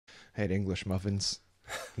I had English muffins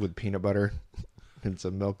with peanut butter and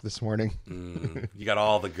some milk this morning. You got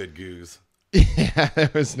all the good goos. Yeah, there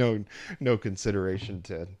was no consideration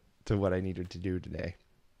to what I needed to do today.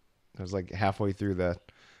 I was like halfway through the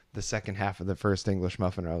second half of the first English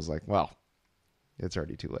muffin, and I was like, well, it's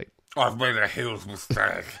already too late. I've made a huge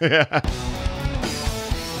mistake.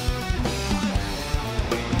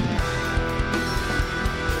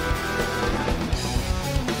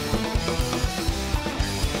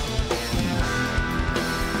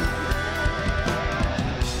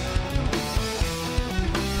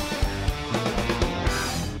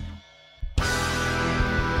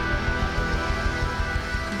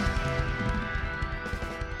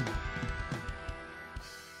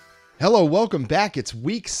 Hello, welcome back. It's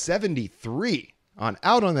week 73 on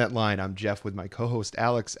Out on That Line. I'm Geoff with my co-host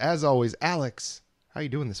Alex. As always, Alex, how you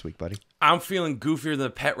doing this week, buddy? I'm feeling goofier than a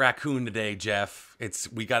pet raccoon today, Jeff.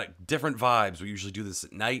 We got different vibes. We usually do this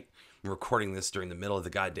at night. We're recording this during the middle of the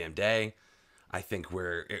goddamn day. I think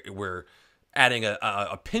we're adding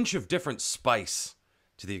a pinch of different spice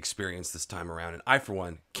to the experience this time around, and I, for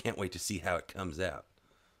one, can't wait to see how it comes out.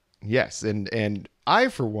 Yes, and I,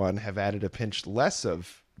 for one, have added a pinch less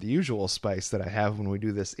of the usual spice that I have when we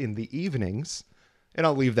do this in the evenings, and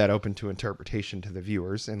I'll leave that open to interpretation to the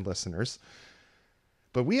viewers and listeners.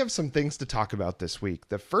 But we have some things to talk about this week.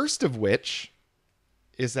 The first of which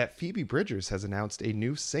is that Phoebe Bridgers has announced a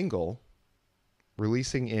new single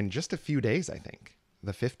releasing in just a few days, I think.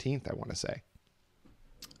 The 15th, I want to say.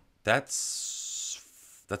 That's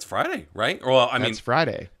Friday, right? Well, I mean, that's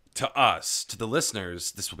Friday. To us, to the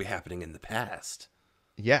listeners, this will be happening in the past.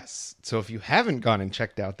 Yes. So if you haven't gone and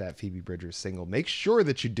checked out that Phoebe Bridgers single, make sure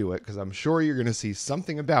that you do it, because I'm sure you're going to see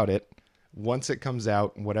something about it once it comes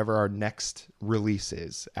out, whatever our next release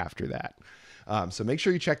is after that. So make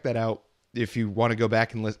sure you check that out. If you want to go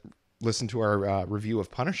back and listen to our review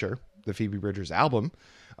of Punisher, the Phoebe Bridgers album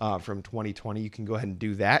from 2020, you can go ahead and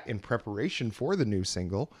do that in preparation for the new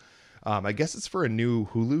single. I guess it's for a new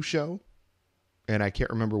Hulu show. And I can't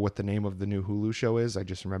remember what the name of the new Hulu show is. I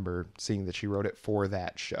just remember seeing that she wrote it for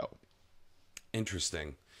that show.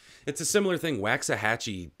 Interesting. It's a similar thing.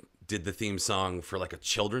 Waxahachie did the theme song for like a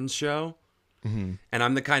children's show. Mm-hmm. And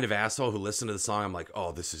I'm the kind of asshole who listened to the song. I'm like,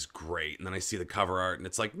 oh, this is great. And then I see the cover art and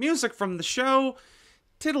it's like music from the show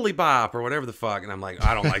Tiddly Bop or whatever the fuck. And I'm like,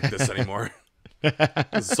 I don't like this anymore.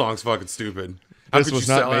 This song's fucking stupupid. This was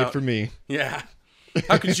not made for me. Yeah.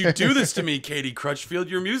 How could you do this to me, Katie Crutchfield?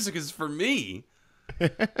 Your music is for me.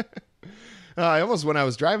 I almost, when I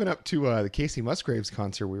was driving up to the Casey Musgraves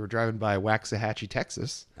concert, we were driving by Waxahachie,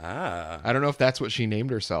 Texas. I don't know if that's what she named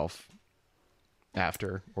herself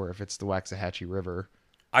after, or if it's the Waxahachie River.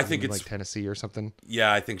 I think it's like Tennessee or something.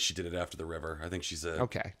 Yeah, I think she did it after the river. I think she's a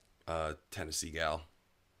Tennessee gal.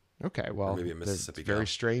 Okay, well, or maybe a Mississippi gal. Very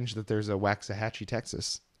strange that there's a Waxahachie,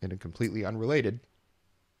 Texas, in a completely unrelated,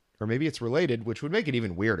 or maybe it's related, which would make it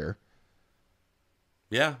even weirder.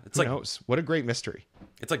 Yeah, it's Who like knows? What a great mystery.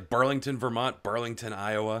 It's like Burlington, Vermont, Burlington,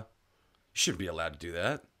 Iowa. You shouldn't be allowed to do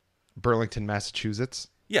that. Burlington, Massachusetts.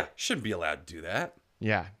 Yeah, shouldn't be allowed to do that.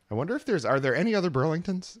 Yeah. I wonder if are there any other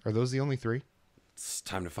Burlingtons? Are those the only three? It's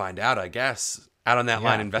time to find out, I guess. Out on That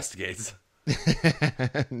Line investigates.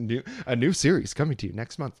 A new series coming to you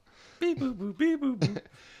next month. Beep, boop, boop, beep, boop, boop.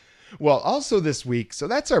 Well, also this week, so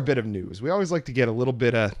that's our bit of news. We always like to get a little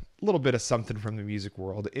bit of something from the music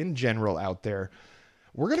world in general out there.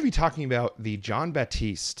 We're going to be talking about the Jon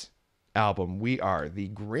Batiste album, We Are, the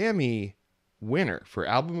Grammy winner for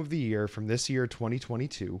Album of the Year from this year,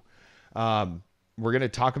 2022. We're going to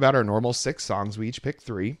talk about our normal 6 songs. We each pick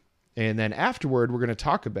 3. And then afterward, we're going to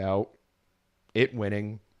talk about it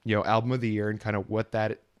winning, Album of the Year and kind of what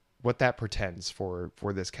that portends for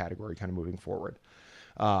this category kind of moving forward.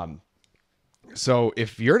 So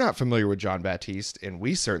if you're not familiar with Jon Batiste, and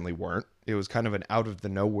we certainly weren't, it was kind of an out of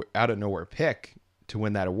nowhere pick to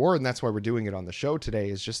win that award, and that's why we're doing it on the show today,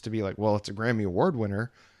 is just to be like, well, it's a Grammy Award winner,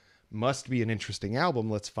 must be an interesting album,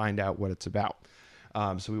 let's find out what it's about.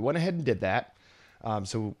 So we went ahead and did that.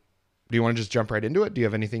 So do you want to just jump right into it? Do you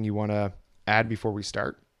have anything you want to add before we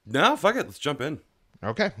start? No, fuck it, let's jump in.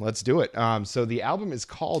 Okay, let's do it. So the album is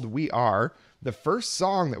called We Are. The first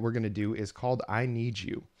song that we're going to do is called I Need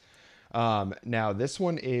You. Now this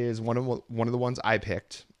one is one of the ones I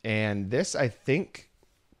picked, and this, I think,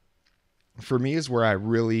 for me, is where I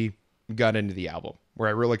really got into the album, where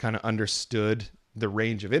I really kind of understood the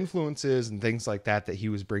range of influences and things like that he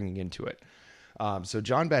was bringing into it. So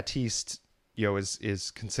Jon Batiste,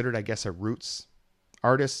 is considered, I guess, a roots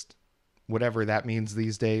artist, whatever that means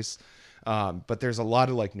these days. But there's a lot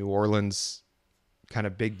of like New Orleans kind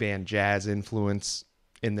of big band jazz influence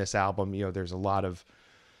in this album. There's a lot of,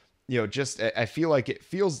 just I feel like it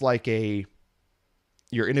feels like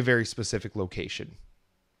you're in a very specific location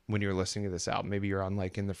when you're listening to this album. Maybe you're on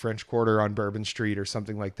like in the French Quarter on Bourbon Street or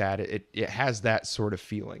something like that. It has that sort of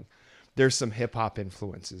feeling. There's some hip hop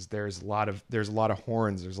influences. There's a lot of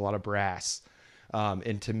horns. There's a lot of brass.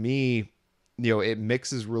 And to me, it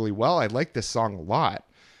mixes really well. I like this song a lot.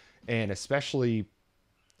 And especially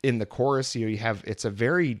in the chorus, it's a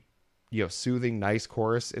very, soothing, nice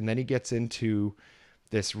chorus. And then he gets into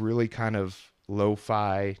this really kind of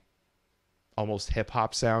lo-fi, almost hip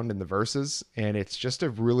hop sound in the verses. And it's just a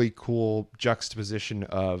really cool juxtaposition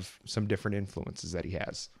of some different influences that he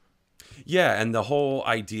has. Yeah, and the whole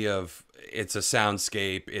idea of it's a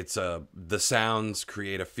soundscape, the sounds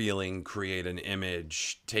create a feeling, create an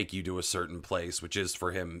image, take you to a certain place, which is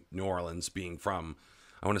for him New Orleans, being from,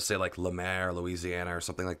 I want to say like La Mer, Louisiana or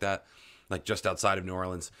something like that, like just outside of New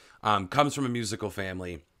Orleans. Comes from a musical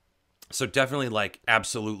family. So definitely like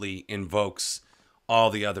absolutely invokes all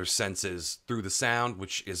the other senses through the sound,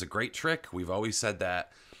 which is a great trick. We've always said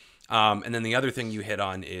that. And then the other thing you hit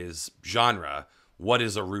on is genre. What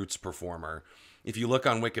is a roots performer? If you look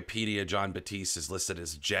on Wikipedia, Jon Batiste is listed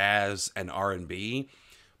as jazz and R&B,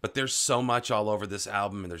 but there's so much all over this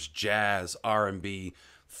album, and there's jazz, R&B,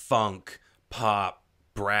 funk, pop,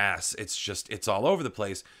 brass. It's all over the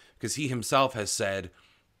place, because he himself has said,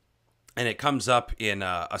 and it comes up in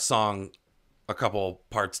a song a couple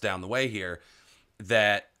parts down the way here,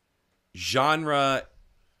 that genre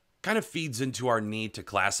kind of feeds into our need to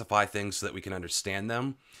classify things so that we can understand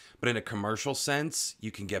them. But in a commercial sense,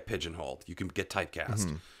 you can get pigeonholed. You can get typecast.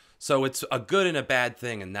 Mm-hmm. So it's a good and a bad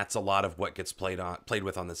thing, and that's a lot of what gets played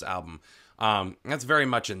with on this album. That's very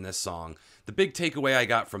much in this song. The big takeaway I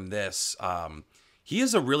got from this, he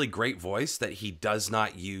has a really great voice that he does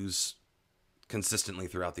not use consistently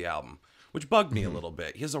throughout the album, which bugged me a little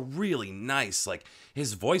bit. He has a really nice, like,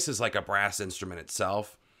 his voice is like a brass instrument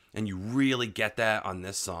itself, and you really get that on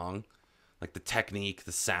this song. Like the technique,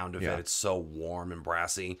 the sound of it, it's so warm and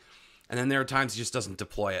brassy. And then there are times he just doesn't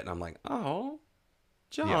deploy it, and I'm like, oh,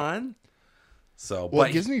 John. Yeah. So, well,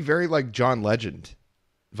 it gives me very like John Legend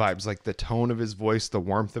vibes, like the tone of his voice, the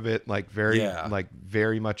warmth of it, like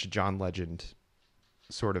very much John Legend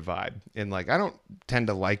sort of vibe. And like, I don't tend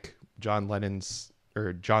to like John Legend's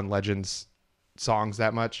songs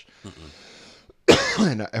that much.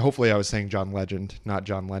 And hopefully I was saying John Legend, not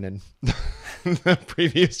John Lennon. The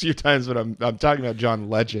previous few times, but I'm talking about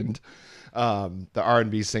John Legend, the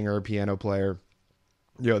R&B singer, piano player.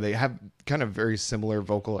 They have kind of very similar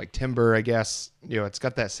vocal, like timbre, I guess. It's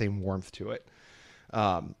got that same warmth to it.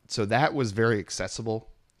 So that was very accessible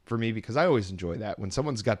for me, because I always enjoy that when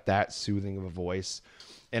someone's got that soothing of a voice.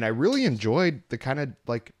 And I really enjoyed the kind of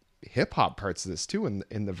like hip hop parts of this too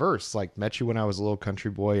in the verse. Like, met you when I was a little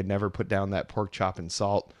country boy and never put down that pork chop and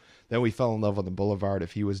salt. Then we fell in love on the boulevard.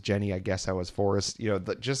 If he was Jenny, I guess I was Forrest.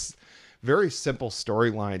 Just very simple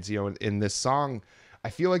storylines. In this song, I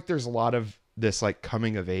feel like there's a lot of this like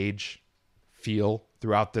coming of age feel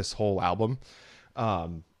throughout this whole album.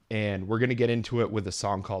 And we're going to get into it with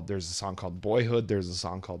there's a song called Boyhood. There's a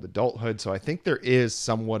song called Adulthood. So I think there is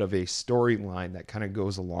somewhat of a storyline that kind of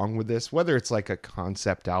goes along with this, whether it's like a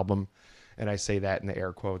concept album. And I say that in the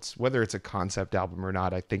air quotes, whether it's a concept album or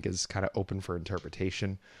not, I think is kind of open for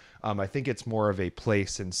interpretation. I think it's more of a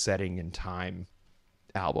place and setting and time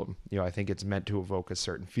album. I think it's meant to evoke a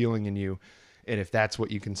certain feeling in you. And if that's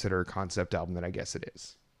what you consider a concept album, then I guess it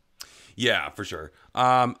is. Yeah, for sure.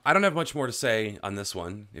 I don't have much more to say on this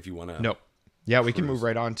one, if you want to. Nope. Yeah, we can move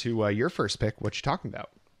right on to your first pick. What you talking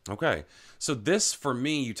about? Okay. So this, for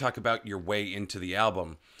me, you talk about your way into the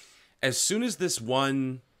album. As soon as this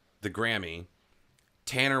won the Grammy,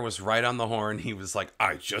 Tanner was right on the horn. He was like,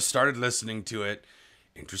 I just started listening to it.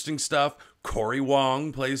 Interesting stuff. Corey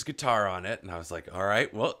Wong plays guitar on it. And I was like, all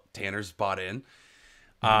right, well, Tanner's bought in.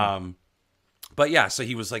 Mm-hmm. But yeah, so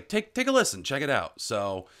he was like, take a listen, check it out.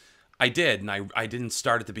 So I did, and I didn't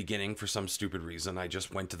start at the beginning for some stupid reason. I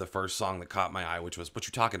just went to the first song that caught my eye, which was What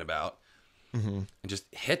You Talking About. Mm-hmm. And just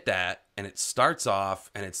hit that, and it starts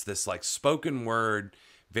off, and it's this like spoken word,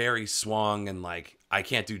 very swung, and like I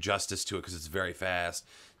can't do justice to it because it's very fast.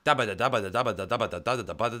 And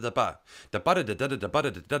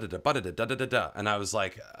I was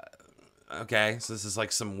like, okay, so this is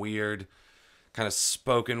like some weird kind of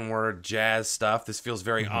spoken word jazz stuff. This feels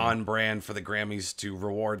very on brand for the Grammys to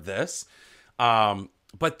reward this.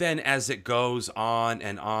 But then as it goes on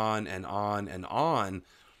and on and on and on,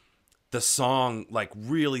 the song like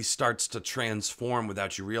really starts to transform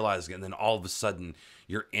without you realizing it. And then all of a sudden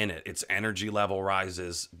you're in it. Its energy level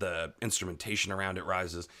rises. The instrumentation around it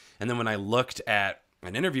rises. And then when I looked at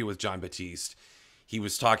an interview with Jon Batiste, he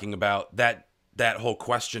was talking about that whole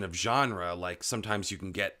question of genre. Like sometimes you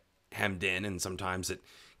can get hemmed in, and sometimes it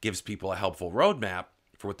gives people a helpful roadmap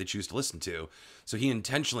for what they choose to listen to. So he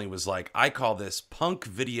intentionally was like, I call this punk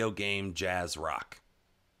video game jazz rock.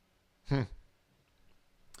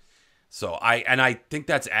 So I think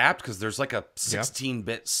that's apt because there's like a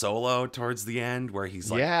 16-bit solo towards the end where he's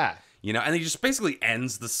like, and he just basically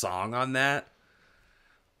ends the song on that.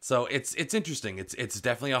 So it's interesting. It's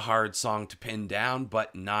definitely a hard song to pin down,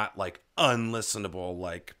 but not like unlistenable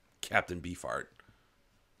like Captain Beefheart.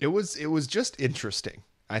 It was just interesting.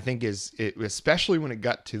 I think especially when it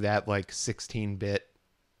got to that like 16-bit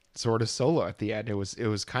sort of solo at the end. It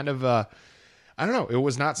was kind of I don't know. It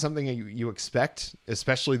was not something you expect,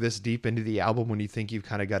 especially this deep into the album when you think you've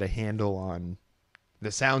kind of got a handle on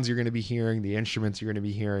the sounds you're going to be hearing, the instruments you're going to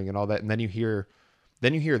be hearing, and all that. And then you hear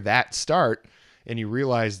that start, and you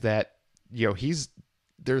realize that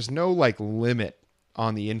there's no like limit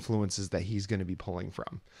on the influences that he's going to be pulling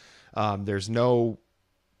from. There's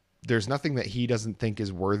nothing that he doesn't think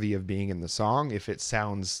is worthy of being in the song if it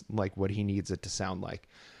sounds like what he needs it to sound like.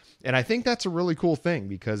 And I think that's a really cool thing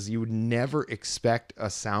because you would never expect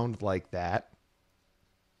a sound like that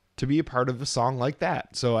to be a part of a song like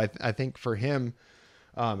that. So I think for him,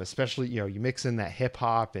 especially, you mix in that hip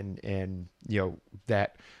hop and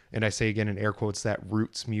that, and I say again in air quotes, that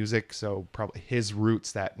roots music. So probably his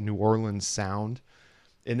roots, that New Orleans sound.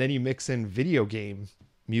 And then you mix in video game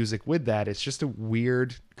music with that. It's just a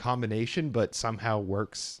weird combination, but somehow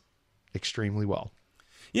works extremely well.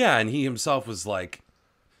 Yeah. And he himself was like,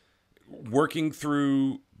 working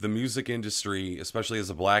through the music industry, especially as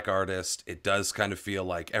a black artist, it does kind of feel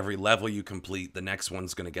like every level you complete, the next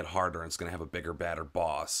one's going to get harder and it's going to have a bigger, badder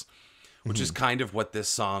boss, which is kind of what this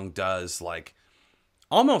song does, like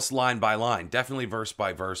almost line by line, definitely verse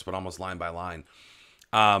by verse, but almost line by line.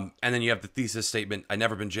 And then you have the thesis statement, I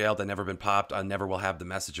never been jailed, I never been popped, I never will have the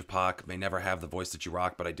message of Pac, may never have the voice that you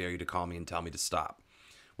rock, but I dare you to call me and tell me to stop,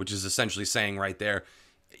 which is essentially saying right there,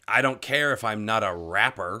 I don't care if I'm not a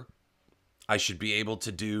rapper, I should be able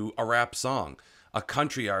to do a rap song. A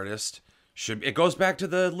country artist it goes back to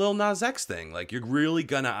the Lil Nas X thing. Like, you're really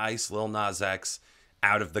gonna ice Lil Nas X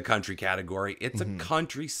out of the country category. It's a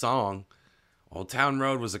country song. Old Town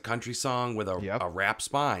Road was a country song with a rap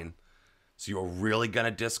spine. So you're really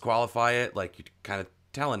gonna disqualify it? Like, you're kind of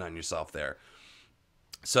telling on yourself there.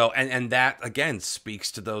 So, and that, again,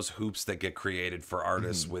 speaks to those hoops that get created for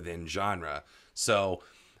artists within genre. So,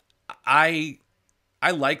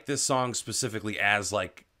 I like this song specifically as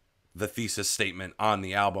like the thesis statement on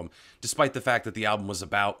the album, despite the fact that the album was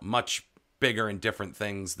about much bigger and different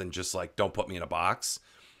things than just like, don't put me in a box.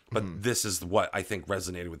 But this is what I think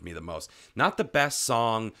resonated with me the most. Not the best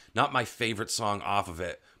song, not my favorite song off of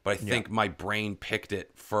it, but I think my brain picked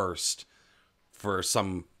it first for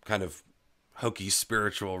some kind of hokey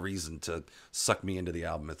spiritual reason to suck me into the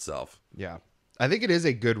album itself. Yeah. I think it is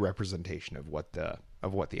a good representation of what the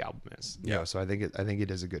album is. So I think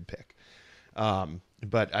it is a good pick.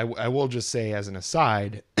 But I will just say as an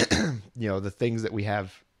aside, the things that we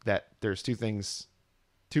have, that there's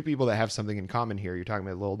two people that have something in common here. You're talking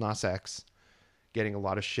about Lil Nas X getting a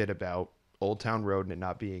lot of shit about Old Town Road and it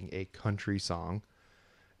not being a country song.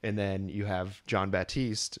 And then you have Jon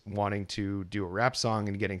Batiste wanting to do a rap song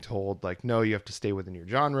and getting told like, no, you have to stay within your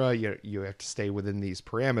genre. You have to stay within these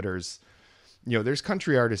parameters. There's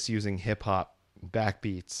country artists using hip hop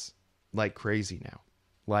backbeats like crazy now,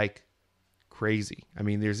 like crazy. I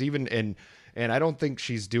mean, there's even, and I don't think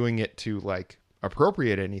she's doing it to like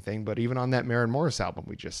appropriate anything, but even on that Maren Morris album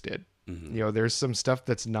we just did, there's some stuff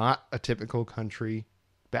that's not a typical country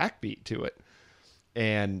backbeat to it.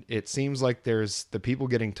 And it seems like there's the people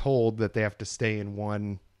getting told that they have to stay in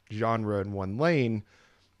one genre and one lane.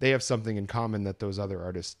 They have something in common that those other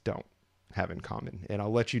artists don't have in common. And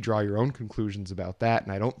I'll let you draw your own conclusions about that.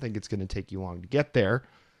 And I don't think it's going to take you long to get there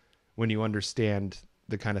when you understand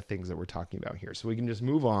the kind of things that we're talking about here. So we can just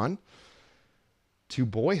move on to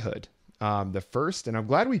Boyhood. The first, and I'm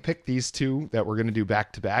glad we picked these two that we're going to do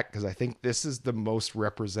back to back, because I think this is the most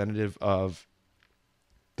representative of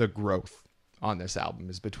the growth on this album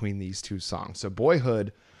is between these two songs. So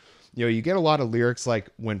Boyhood, you get a lot of lyrics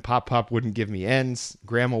like, when Pop Pop wouldn't give me ends,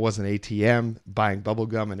 Grandma was an ATM, buying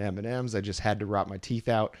bubblegum and M&Ms, I just had to rot my teeth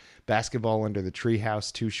out, basketball under the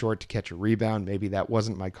treehouse, too short to catch a rebound, maybe that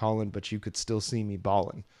wasn't my calling, but you could still see me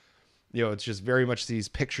ballin'. It's just very much these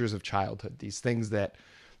pictures of childhood, these things that,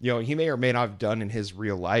 he may or may not have done in his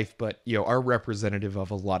real life, but, are representative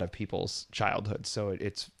of a lot of people's childhood. So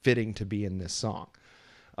it's fitting to be in this song.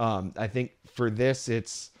 I think for this,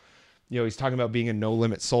 it's, he's talking about being a no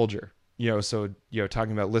limit soldier,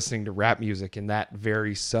 talking about listening to rap music and that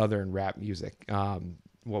very Southern rap music.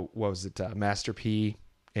 What was it? Master P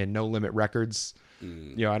and No Limit Records. I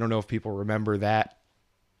don't know if people remember that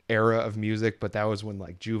era of music, but that was when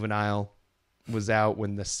like Juvenile was out,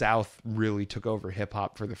 when the South really took over hip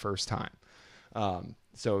hop for the first time.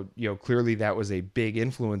 Clearly that was a big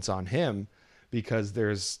influence on him, because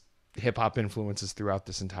there's hip hop influences throughout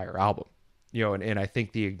this entire album. And I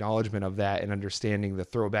think the acknowledgement of that and understanding the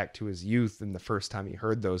throwback to his youth and the first time he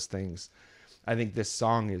heard those things, I think this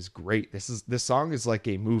song is great. This song is like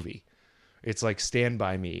a movie. It's like Stand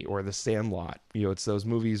By Me or The Sandlot. It's those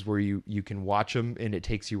movies where you can watch them and it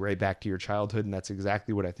takes you right back to your childhood. And that's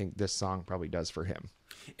exactly what I think this song probably does for him.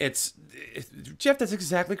 Jeff, that's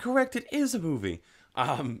exactly correct. It is a movie.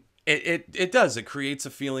 It does. It creates a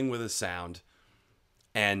feeling with a sound.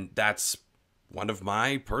 And that's one of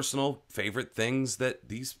my personal favorite things that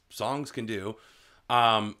these songs can do.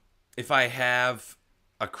 If I have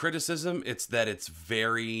a criticism, it's that it's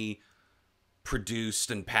very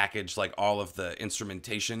produced and packaged, like all of the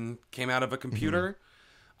instrumentation came out of a computer,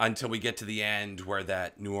 until we get to the end where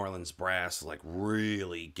that New Orleans brass like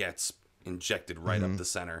really gets injected right up the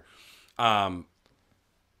center.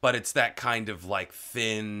 But it's that kind of like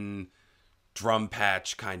thin drum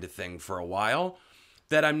patch kind of thing for a while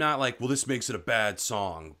that I'm not like, well, this makes it a bad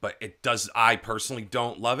song, but it does. I personally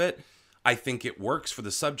don't love it. I think it works for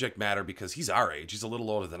the subject matter because he's our age. He's a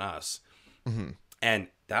little older than us. And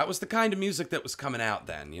that was the kind of music that was coming out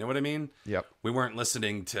then. You know what I mean? Yep. We weren't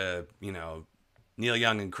listening to, Neil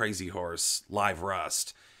Young and Crazy Horse, Live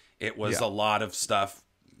Rust. It was a lot of stuff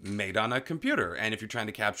made on a computer. And if you're trying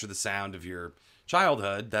to capture the sound of your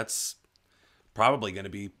childhood, that's probably going to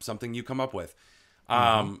be something you come up with.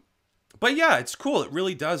 But yeah, it's cool. It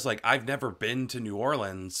really does. Like, I've never been to New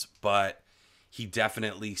Orleans, but he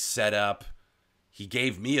definitely set up, he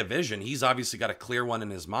gave me a vision. He's obviously got a clear one in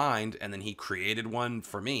his mind, and then he created one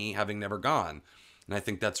for me, having never gone. And I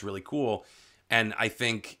think that's really cool. And I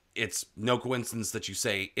think it's no coincidence that you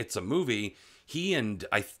say it's a movie. He and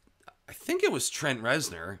I think it was Trent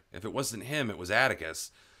Reznor. If it wasn't him, it was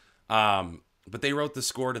Atticus. But they wrote the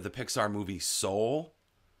score to the Pixar movie Soul,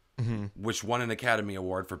 which won an Academy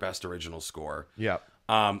Award for Best Original Score. Yeah.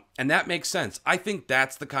 And that makes sense. I think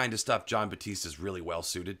that's the kind of stuff Jon Batiste is really well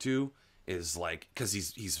suited to, is like, because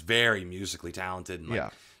he's very musically talented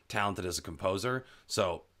and talented as a composer.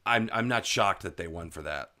 So I'm not shocked that they won for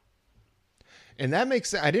that. And that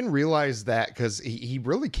makes sense. I didn't realize that, because he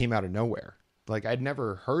really came out of nowhere. Like, I'd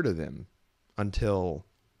never heard of him until,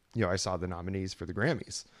 I saw the nominees for the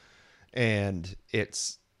Grammys. And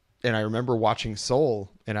I remember watching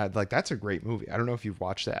Soul, and I'd like, that's a great movie. I don't know if you've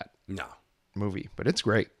watched that movie, but it's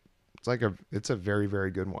great. It's a very,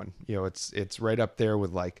 very good one. It's right up there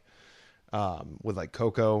with like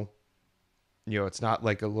Coco. It's not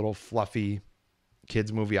like a little fluffy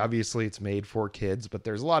kids movie. Obviously it's made for kids, but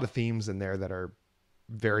there's a lot of themes in there that are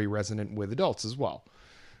very resonant with adults as well.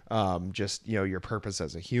 Just, your purpose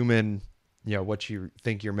as a human, what you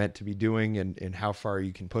think you're meant to be doing and how far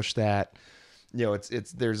you can push that.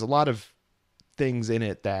 There's a lot of things in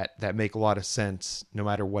it that make a lot of sense no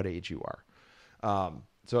matter what age you are.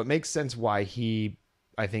 So it makes sense why he,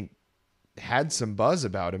 I think, had some buzz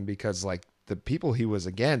about him, because like the people he was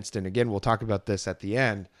against, and again, we'll talk about this at the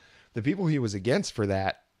end, the people he was against for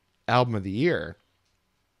that album of the year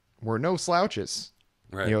were no slouches.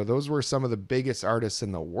 Right. Those were some of the biggest artists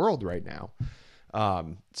in the world right now.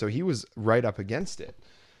 So he was right up against it.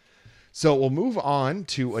 So we'll move on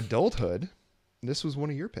to adulthood. This was one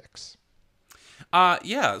of your picks.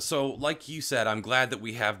 Yeah. So like you said, I'm glad that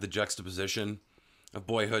we have the juxtaposition of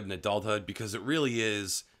boyhood and adulthood, because it really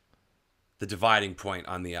is the dividing point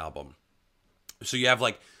on the album. So you have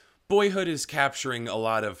like, boyhood is capturing a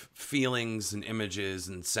lot of feelings and images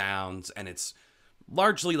and sounds, and it's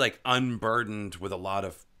largely like unburdened with a lot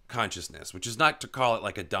of consciousness, which is not to call it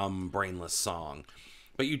like a dumb, brainless song,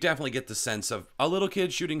 but you definitely get the sense of a little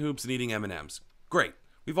kid shooting hoops and eating M&Ms. Great.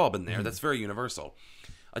 We've all been there. That's very universal.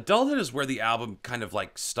 Adulthood is where the album kind of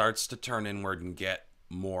like starts to turn inward and get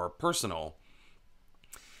more personal.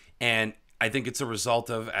 And I think it's a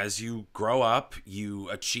result of, as you grow up, you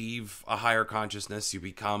achieve a higher consciousness, you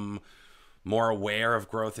become more aware of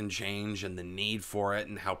growth and change and the need for it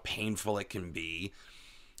and how painful it can be.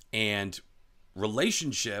 And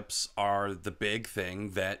relationships are the big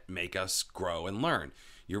thing that make us grow and learn.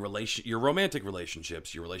 Your romantic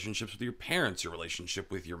relationships, your relationships with your parents, your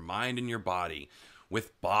relationship with your mind and your body,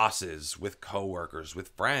 with bosses, with coworkers, with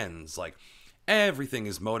friends, like everything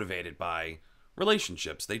is motivated by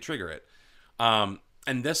relationships. They trigger it. And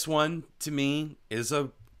this one, to me, is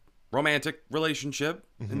a romantic relationship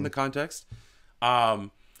in the context.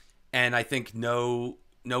 And I think no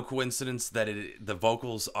coincidence that the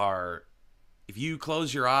vocals are, if you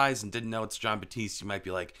close your eyes and didn't know it's Jon Batiste, you might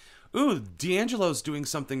be like, ooh, D'Angelo's doing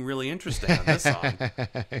something really interesting on this song.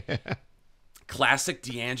 Classic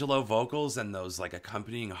D'Angelo vocals and those like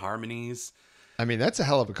accompanying harmonies. I mean, that's a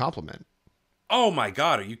hell of a compliment. Oh my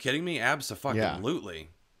God, are you kidding me?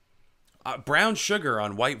 Abso-fucking-lutely. Brown Sugar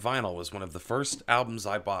on white vinyl was one of the first albums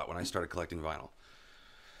I bought when I started collecting vinyl.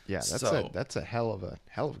 Yeah, that's a hell of a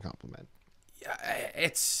compliment. Yeah,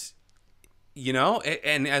 it's, you know,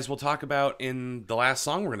 and as we'll talk about in the last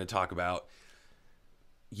song we're going to talk about,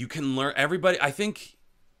 you can learn, everybody, I think,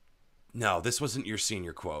 no, this wasn't your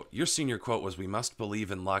senior quote. Your senior quote was, "We must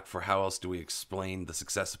believe in luck, for how else do we explain the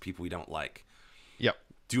success of people we don't like?" Yep.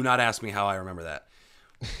 Do not ask me how I remember that.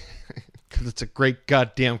 Because it's a great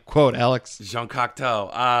goddamn quote, Alex. Jean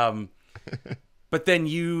Cocteau. But then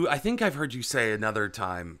I think I've heard you say another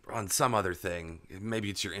time on some other thing, maybe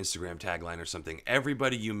it's your Instagram tagline or something,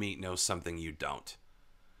 everybody you meet knows something you don't.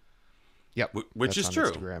 Yep. Which is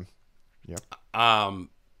true. Instagram. Yep.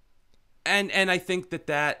 And I think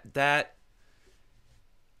that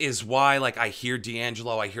is why, like, I hear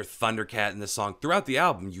D'Angelo, I hear Thundercat in this song. Throughout the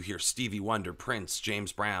album, you hear Stevie Wonder, Prince,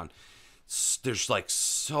 James Brown. There's like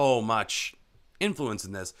so much influence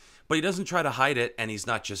in this, but he doesn't try to hide it, and he's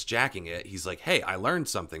not just jacking it. He's like, hey, I learned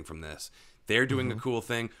something from this. They're doing a cool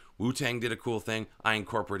thing. Wu-Tang did a cool thing. I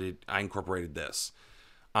incorporated this.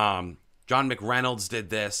 John McReynolds did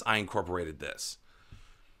this. I incorporated this.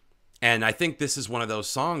 And I think this is one of those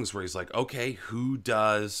songs where he's like, okay, who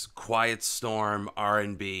does Quiet Storm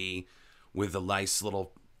R&B with a nice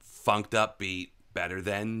little funked up beat better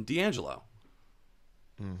than D'Angelo?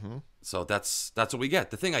 So that's what we get.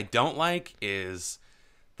 The thing I don't like is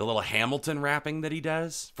the little Hamilton rapping that he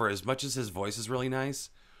does, for as much as his voice is really nice.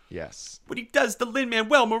 Yes. When he does the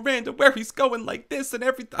Lin-Manuel Miranda where he's going like this and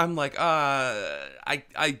everything, I'm like,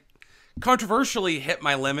 I controversially hit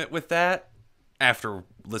my limit with that after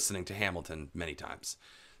listening to Hamilton many times.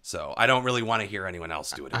 So I don't really want to hear anyone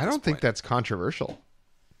else do it. I don't think that's controversial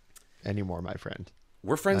anymore, my friend.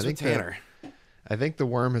 We're friends with Tanner. I think the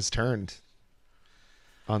worm has turned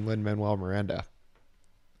on Lin-Manuel Miranda.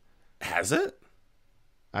 Has it?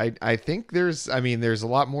 I think there's a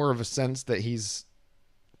lot more of a sense that he's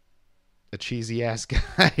a cheesy ass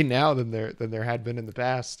guy now than there had been in the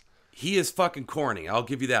past. He is fucking corny. I'll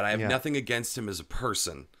give you that. I have nothing against him as a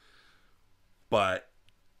person, but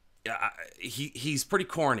he's pretty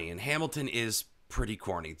corny, and Hamilton is pretty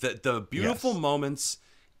corny. The beautiful moments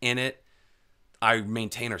in it, I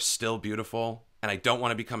maintain, are still beautiful, and I don't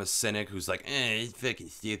want to become a cynic who's like, it's fucking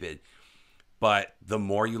stupid. But the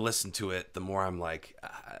more you listen to it, the more I'm like,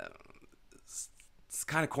 it's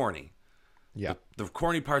kind of corny. Yeah. The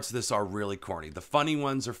corny parts of this are really corny. The funny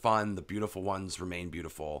ones are fun. The beautiful ones remain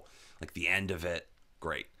beautiful. Like the end of it,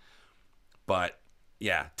 great. But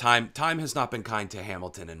yeah, time has not been kind to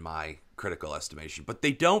Hamilton in my critical estimation. But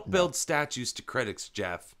they don't build statues to critics,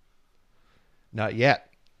 Geoff. Not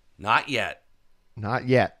yet. Not yet. Not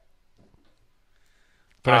yet.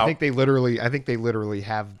 But I think they literally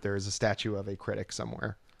have, there's a statue of a critic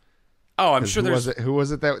somewhere. Oh, I'm sure who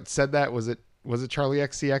was it that said that? Was it Charlie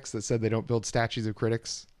XCX that said they don't build statues of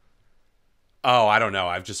critics? Oh, I don't know.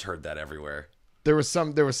 I've just heard that everywhere. There was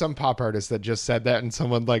some pop artist that just said that, and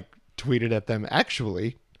someone like tweeted at them,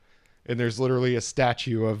 actually, and there's literally a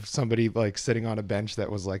statue of somebody like sitting on a bench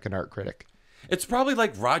that was like an art critic. It's probably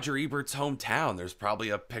like Roger Ebert's hometown. There's probably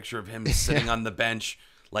a picture of him sitting on the bench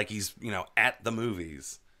like he's, at the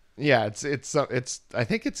movies. Yeah, it's I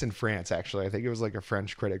think it's in France, actually. I think it was like a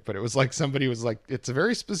French critic, but it was like somebody was like, it's a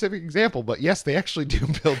very specific example, but yes, they actually do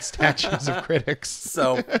build statues of critics.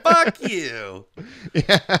 So fuck you.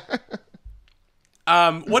 Yeah.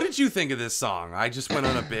 What did you think of this song? I just went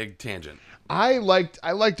on a big tangent. I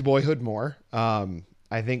liked Boyhood more.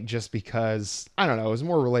 I think just because, I don't know, it was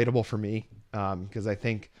more relatable for me. Because I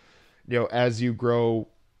think, as you grow,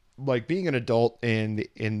 like being an adult in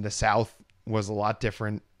the South was a lot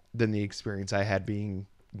different than the experience I had being,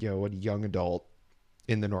 a young adult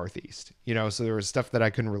in the Northeast, so there was stuff that I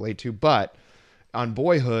couldn't relate to, but on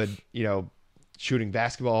Boyhood, shooting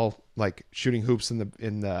basketball, like shooting hoops under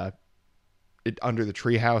the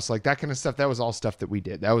treehouse, like that kind of stuff. That was all stuff that we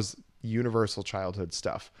did. That was universal childhood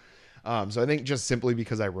stuff. So I think just simply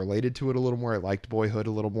because I related to it a little more, I liked Boyhood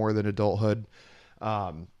a little more than Adulthood.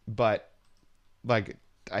 But like,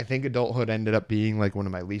 I think Adulthood ended up being like one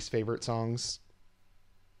of my least favorite songs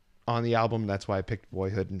on the album. That's why I picked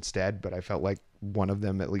Boyhood instead, but I felt like one of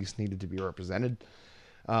them at least needed to be represented.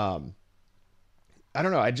 I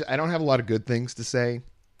don't know. I don't have a lot of good things to say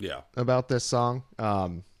Yeah. about this song.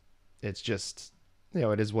 It's just,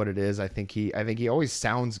 it is what it is. I think he always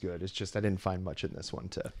sounds good. It's just I didn't find much in this one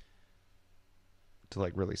to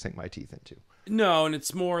like really sink my teeth into. No, and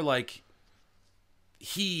it's more like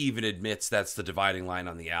he even admits that's the dividing line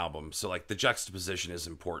on the album. So like the juxtaposition is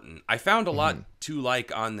important. I found a lot to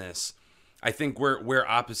like on this. I think we're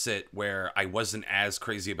opposite, where I wasn't as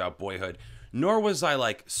crazy about Boyhood, nor was I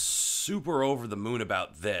like super over the moon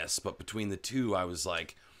about this, but between the two I was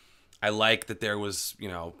like, I like that there was,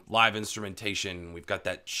 live instrumentation. We've got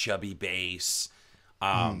that chubby bass.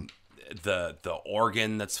 The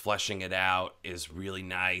organ that's fleshing it out is really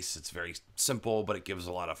nice. It's very simple, but it gives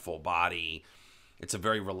a lot of full body. It's a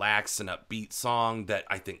very relaxed and upbeat song that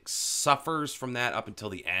I think suffers from that up until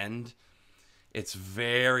the end. It's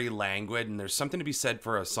very languid, and there's something to be said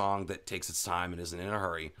for a song that takes its time and isn't in a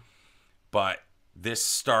hurry. But this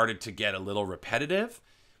started to get a little repetitive,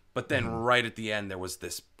 but then right at the end there was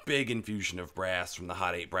this big infusion of brass from the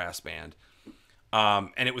Hot 8 brass band.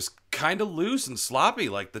 And it was kind of loose and sloppy.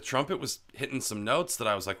 Like the trumpet was hitting some notes that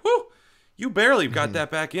I was like, whoo, you barely got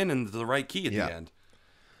that back in the right key at the end.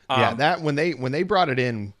 That when they brought it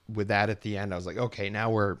in with that at the end, I was like, okay, now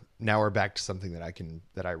we're back to something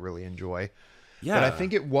that I really enjoy. Yeah. But I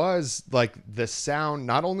think it was like the sound,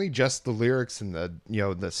 not only just the lyrics and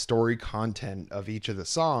the story content of each of the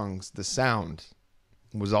songs, the sound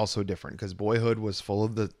was also different, because Boyhood was full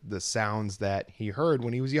of the sounds that he heard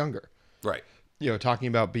when he was younger. Right. Talking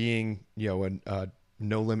about being, a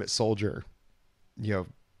no limit soldier, the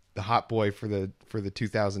hot boy for the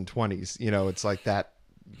 2020s, it's like that,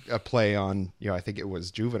 a play on, I think it was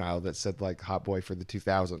Juvenile that said like hot boy for the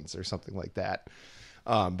 2000s or something like that.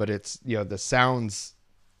 But it's, the sounds,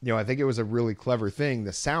 I think it was a really clever thing.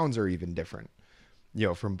 The sounds are even different,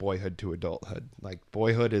 from Boyhood to adulthood. Like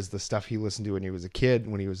Boyhood is the stuff he listened to when he was a kid,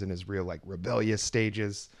 when he was in his real like rebellious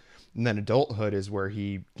stages. And then adulthood is where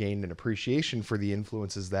he gained an appreciation for the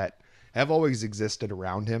influences that have always existed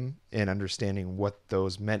around him, and understanding what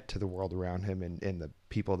those meant to the world around him and the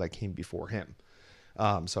people that came before him.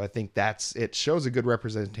 So I think it shows a good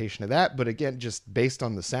representation of that. But again, just based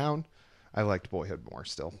on the sound, I liked Boyhood more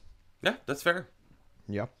still. Yeah, that's fair.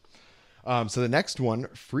 Yeah. So the next one,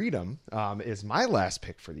 Freedom, is my last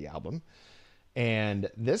pick for the album. And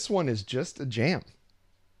this one is just a jam.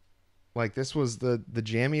 Like this was the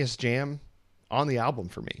jammiest jam on the album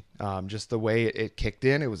for me. Just the way it kicked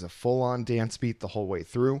in, it was a full on dance beat the whole way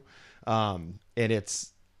through. And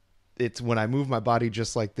it's when I move my body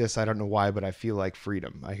just like this, I don't know why, but I feel like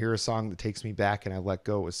freedom. I hear a song that takes me back and I let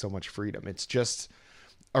go with so much freedom. It's just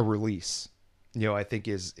a release, I think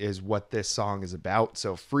is what this song is about.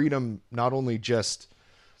 So freedom, not only just,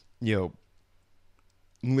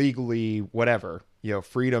 legally, whatever,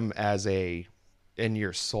 freedom as in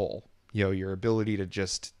your soul, your ability to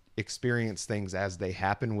just experience things as they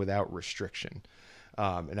happen without restriction.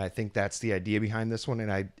 And I think that's the idea behind this one.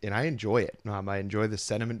 And I enjoy it. I enjoy the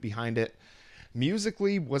sentiment behind it.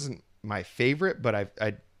 Musically wasn't my favorite, but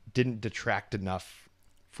I didn't detract enough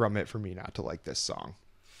from it for me not to like this song.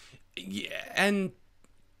 Yeah. And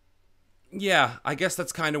yeah, I guess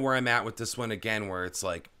that's kind of where I'm at with this one again, where it's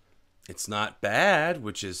like, it's not bad,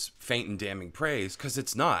 which is faint and damning praise, because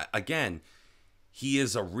it's not. Again, he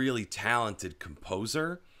is a really talented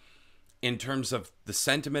composer. In terms of the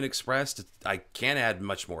sentiment expressed, I can't add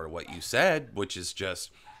much more to what you said, which is just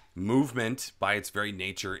movement by its very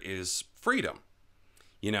nature is freedom.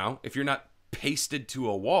 If you're not pasted to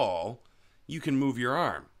a wall, you can move your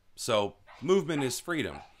arm. So movement is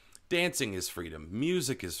freedom. Dancing is freedom.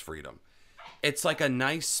 Music is freedom. It's like a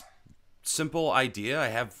nice, simple idea. I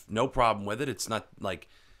have no problem with it. It's not like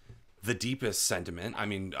the deepest sentiment. I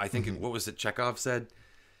mean, I think, what was it Chekhov said?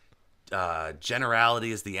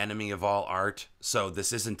 Generality is the enemy of all art. So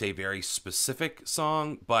this isn't a very specific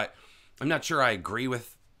song, but I'm not sure I agree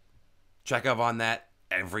with Chekhov on that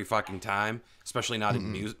every fucking time, especially not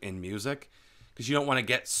in music, because you don't want to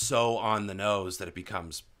get so on the nose that it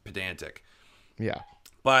becomes pedantic. Yeah.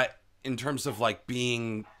 But in terms of like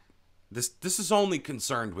being this is only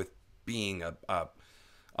concerned with being a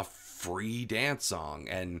free dance song,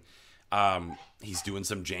 and he's doing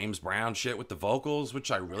some James Brown shit with the vocals,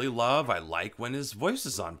 which I really love. I like when his voice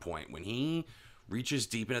is on point, when he reaches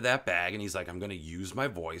deep into that bag and he's like, I'm going to use my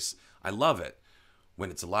voice. I love it. When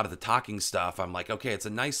it's a lot of the talking stuff, I'm like, okay, it's a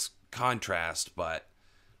nice contrast, but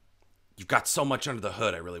you've got so much under the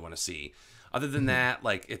hood I really want to see. Other than that,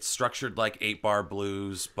 like, it's structured like 8-bar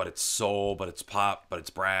blues, but it's soul, but it's pop, but it's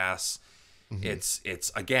brass.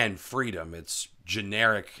 It's again, freedom. It's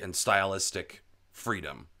generic and stylistic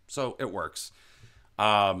freedom. So it works.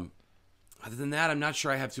 Other than that, I'm not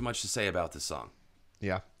sure I have too much to say about this song.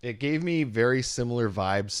 Yeah. It gave me very similar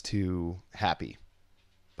vibes to Happy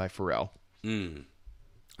by Pharrell. I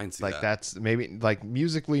can see Like that. that's maybe like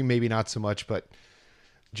musically, maybe not so much, but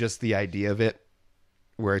just the idea of it,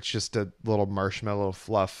 where it's just a little marshmallow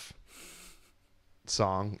fluff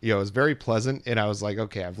song. You know, it was very pleasant, and I was like,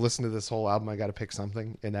 okay, I've listened to this whole album. I got to pick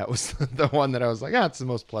something, and that was the one that I was like, it's the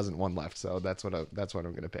most pleasant one left. So that's what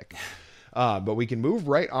I'm gonna pick. But we can move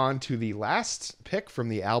right on to the last pick from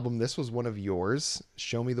the album. This was one of yours.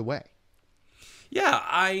 Show Me the Way.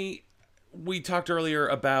 Yeah, we talked earlier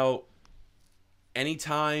about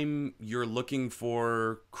anytime you're looking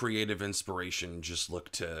for creative inspiration, just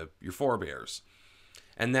look to your forebears.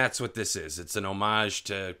 And that's what this is. It's an homage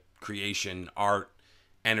to creation, art,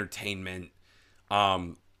 entertainment.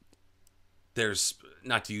 There's,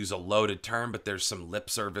 not to use a loaded term, but there's some lip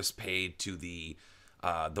service paid to the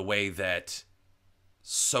way that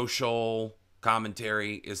social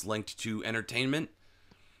commentary is linked to entertainment.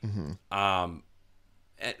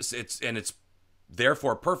 It's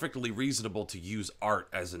therefore perfectly reasonable to use art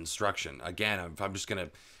as instruction. Again, if I'm just going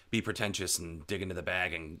to be pretentious and dig into the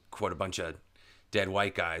bag and quote a bunch of dead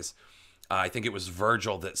white guys, I think it was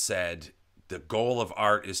Virgil that said, the goal of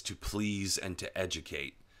art is to please and to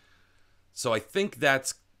educate. So I think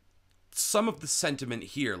that's some of the sentiment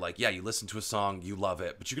here. Like, yeah, you listen to a song, you love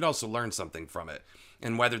it, but you can also learn something from it.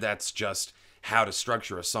 And whether that's just how to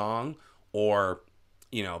structure a song or,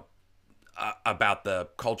 you know, about the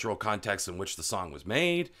cultural context in which the song was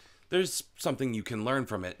made, there's something you can learn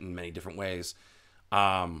from it in many different ways.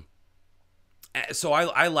 So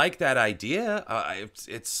I like that idea.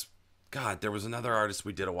 It's God, there was another artist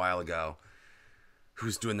we did a while ago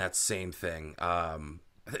who's doing that same thing.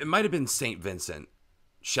 It might have been St. Vincent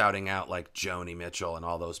shouting out like Joni Mitchell and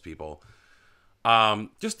all those people.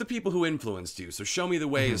 Just the people who influenced you. So Show Me the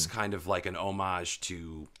Way is kind of like an homage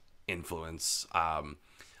to influence.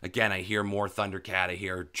 Again, I hear more Thundercat. I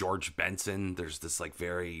hear George Benson. There's this like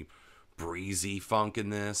very breezy funk in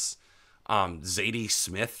this. Zadie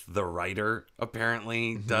Smith, the writer,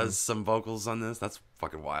 apparently does some vocals on this. That's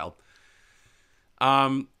fucking wild.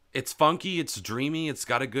 It's funky. It's dreamy. It's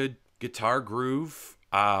got a good guitar groove.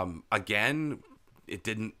 Again, it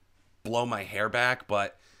didn't blow my hair back,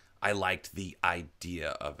 but I liked the idea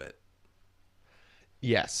of it.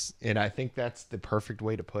 Yes, and I think that's the perfect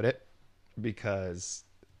way to put it, because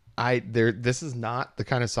this is not the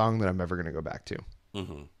kind of song that I'm ever going to go back to.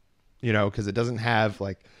 You know, because it doesn't have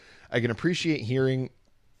like, I can appreciate hearing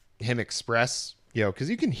him express, you know, because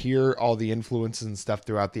you can hear all the influences and stuff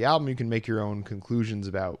throughout the album. You can make your own conclusions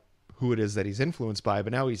about who it is that he's influenced by.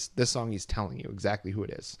 But now this song, he's telling you exactly who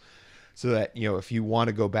it is. So that, you know, if you want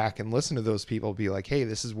to go back and listen to those people, be like, hey,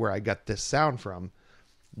 this is where I got this sound from.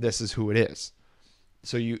 This is who it is.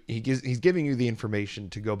 So he's giving you the information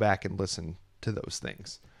to go back and listen to those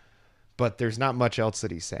things. But there's not much else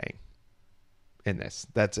that he's saying in this.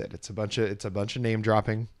 That's it. It's a bunch of name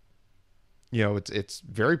dropping. You know, it's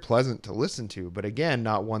very pleasant to listen to, but again,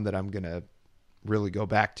 not one that I'm going to really go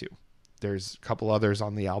back to. There's a couple others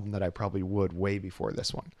on the album that I probably would way before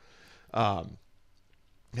this one.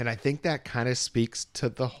 And I think that kind of speaks to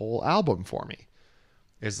the whole album for me.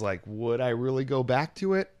 Is like, would I really go back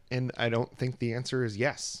to it? And I don't think the answer is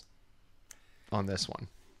yes on this one.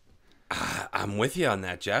 I'm with you on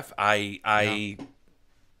that, Jeff. I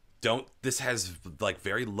don't, this has like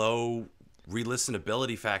very low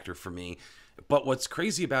re-listenability factor for me. But what's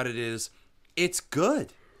crazy about it is it's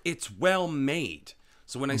good. It's well made.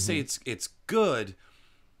 So when I say it's good,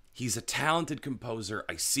 he's a talented composer.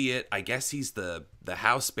 I see it. I guess he's the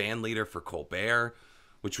house band leader for Colbert,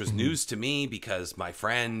 which was news to me because my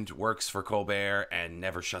friend works for Colbert and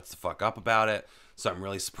never shuts the fuck up about it. So I'm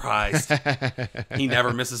really surprised. He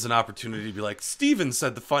never misses an opportunity to be like, Steven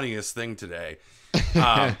said the funniest thing today.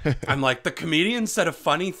 I'm like, the comedian said a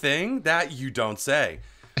funny thing? That you don't say.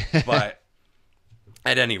 But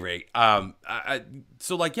at any rate,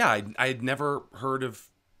 so like, yeah, I had never heard of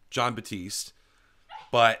Jon Batiste,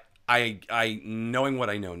 but I knowing what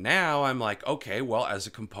I know now, I'm like, okay, well, as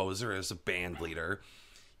a composer, as a band leader,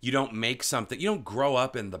 you don't make something, you don't grow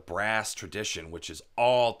up in the brass tradition, which is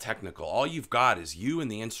all technical. All you've got is you and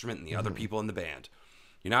the instrument and the other people in the band.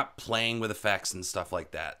 You're not playing with effects and stuff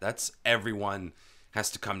like that. That's, everyone has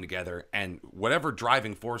to come together, and whatever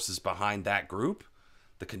driving force is behind that group,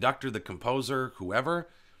 the conductor, the composer, whoever,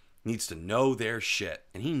 needs to know their shit.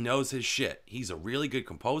 And he knows his shit. He's a really good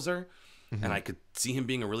composer, and I could see him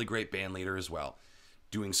being a really great band leader as well.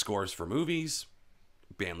 Doing scores for movies,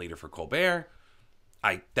 band leader for Colbert.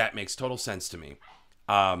 That makes total sense to me.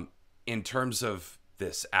 In terms of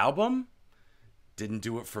this album, didn't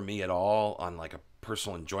do it for me at all on like a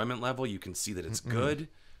personal enjoyment level. You can see that it's good,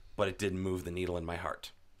 but it didn't move the needle in my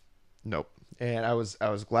heart. Nope. And I was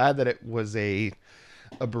glad that it was a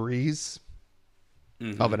breeze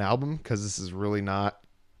of an album, because this is really not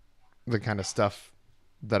the kind of stuff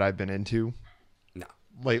that I've been into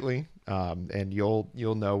lately. And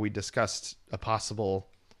you'll know we discussed a possible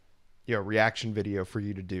reaction video for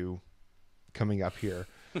you to do coming up here.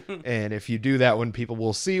 And if you do that one, people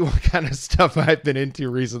will see what kind of stuff I've been into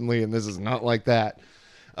recently, and this is not like that.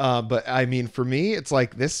 But I mean, for me, it's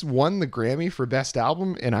like this won the Grammy for Best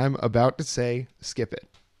Album, and I'm about to say skip it.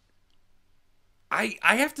 I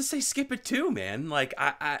have to say skip it too, man. Like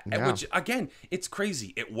which again, it's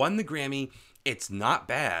crazy. It won the Grammy. It's not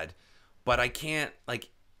bad, but I can't like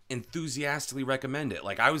enthusiastically recommend it.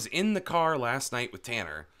 Like I was in the car last night with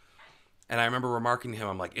Tanner, and I remember remarking to him,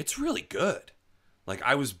 I'm like, it's really good. Like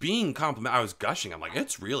I was being complimented. I was gushing. I'm like,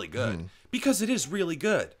 it's really good because it is really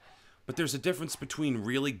good. But there's a difference between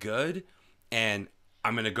really good and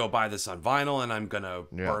I'm going to go buy this on vinyl and I'm going to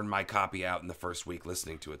burn my copy out in the first week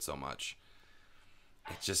listening to it so much.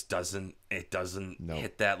 It just doesn't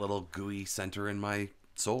hit that little gooey center in my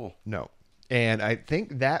soul. No. And I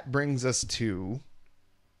think that brings us to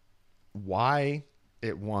why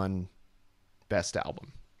it won Best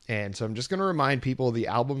Album. And so I'm just going to remind people the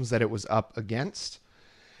albums that it was up against.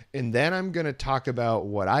 And then I'm going to talk about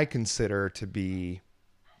what I consider to be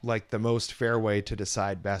like the most fair way to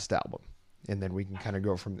decide Best Album. And then we can kind of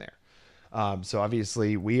go from there. So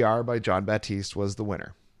obviously We Are by Jon Batiste was the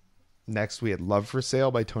winner. Next, we had Love for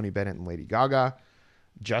Sale by Tony Bennett and Lady Gaga.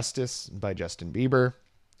 Justice by Justin Bieber.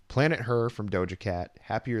 Planet Her from Doja Cat.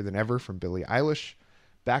 Happier Than Ever from Billie Eilish.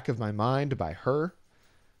 Back of My Mind by Her.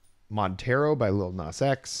 Montero by Lil Nas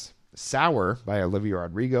X. Sour by Olivia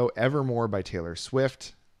Rodrigo. Evermore by Taylor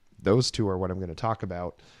Swift. Those two are what I'm going to talk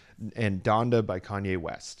about. And Donda by Kanye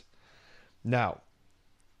West. Now,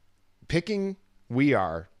 picking We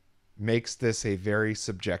Are makes this a very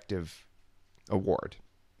subjective award,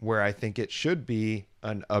 where I think it should be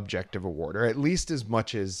an objective award, or at least as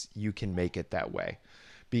much as you can make it that way.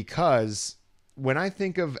 Because when I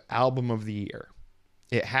think of Album of the Year,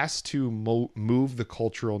 it has to move the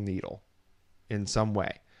cultural needle in some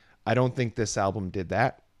way. I don't think this album did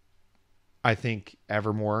that. I think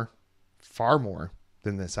Evermore far more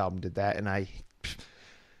than this album did that. And I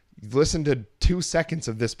listened to 2 seconds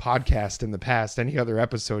of this podcast in the past, any other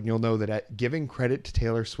episode, and you'll know that giving credit to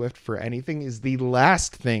Taylor Swift for anything is the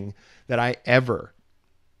last thing that I ever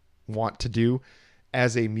want to do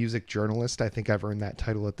as a music journalist. I think I've earned that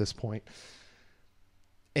title at this point.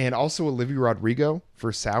 And also Olivia Rodrigo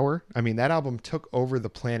for Sour. I mean, that album took over the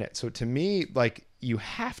planet. So to me, like, you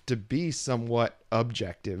have to be somewhat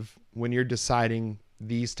objective when you're deciding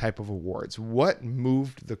these type of awards. What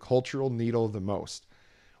moved the cultural needle the most?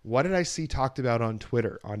 What did I see talked about on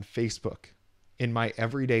Twitter, on Facebook, in my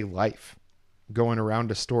everyday life, going around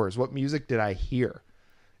to stores? What music did I hear?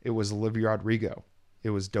 It was Olivia Rodrigo.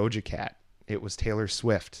 It was Doja Cat. It was Taylor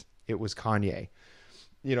Swift. It was Kanye.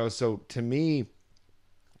 So to me,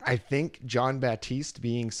 I think Jon Batiste,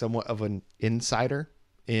 being somewhat of an insider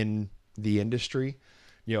in the industry,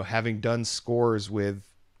 having done scores with,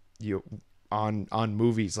 on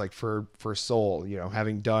movies like for Soul,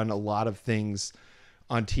 having done a lot of things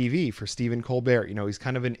on TV for Stephen Colbert, he's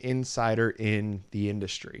kind of an insider in the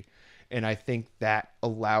industry. And I think that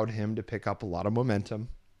allowed him to pick up a lot of momentum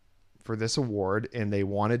for this award. And they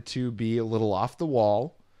wanted to be a little off the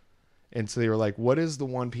wall. And so they were like, what is the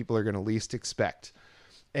one people are going to least expect?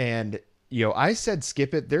 And, I said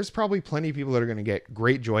skip it. There's probably plenty of people that are going to get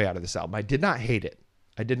great joy out of this album. I did not hate it.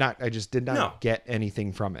 I just did not get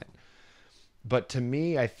anything from it. But to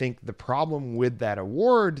me, I think the problem with that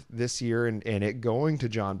award this year and it going to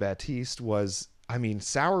Jon Batiste was,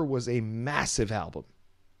 Sour was a massive album.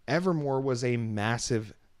 Evermore was a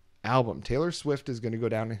massive album. Taylor Swift is going to go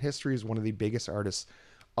down in history as one of the biggest artists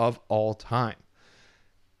of all time.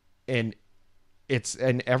 And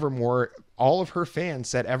Evermore, all of her fans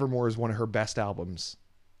said Evermore is one of her best albums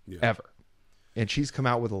ever. And she's come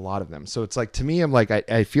out with a lot of them. So it's like, to me, I'm like,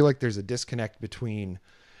 I feel like there's a disconnect between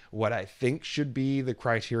what I think should be the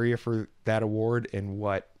criteria for that award and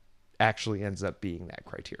what actually ends up being that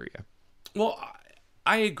criteria. Well,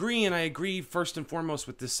 I agree. And I agree first and foremost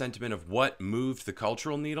with this sentiment of what moved the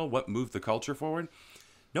cultural needle, what moved the culture forward.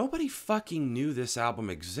 Nobody fucking knew this album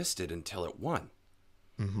existed until it won.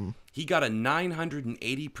 Mm-hmm. He got a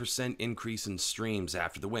 980% increase in streams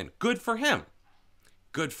after the win. Good for him.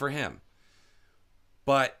 Good for him.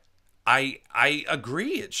 But I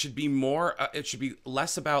agree. It should be more. It should be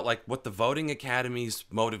less about like what the voting academy's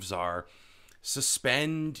motives are.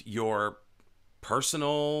 Suspend your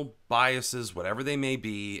personal biases, whatever they may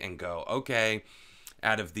be, and go, okay,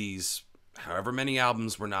 out of these however many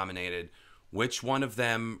albums were nominated, which one of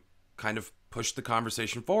them kind of pushed the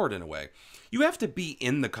conversation forward in a way? You have to be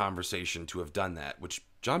in the conversation to have done that, which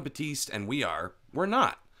Jon Batiste and we're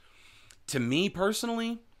not. To me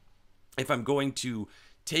personally, if I'm going to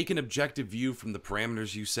take an objective view from the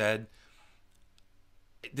parameters you said,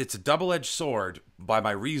 it's a double-edged sword by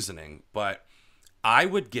my reasoning, but I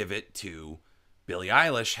would give it to Billie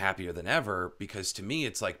Eilish, Happier Than Ever, because to me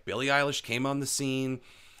it's like Billie Eilish came on the scene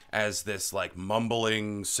as this like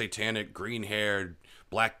mumbling, satanic, green-haired,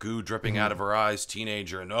 black goo dripping out of her eyes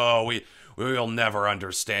teenager, and we'll never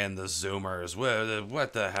understand the Zoomers.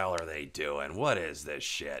 What the hell are they doing? What is this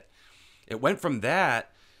shit? It went from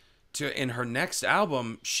that to, in her next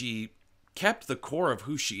album, she kept the core of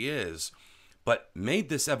who she is, but made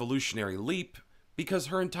this evolutionary leap because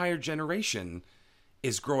her entire generation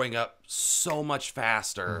is growing up so much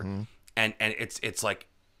faster, and it's like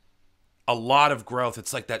a lot of growth.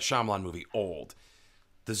 It's like that Shyamalan movie, Old.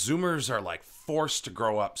 The Zoomers are like forced to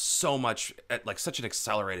grow up so much at like such an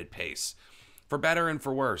accelerated pace, for better and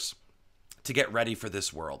for worse, to get ready for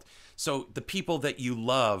this world. So the people that you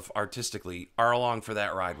love artistically are along for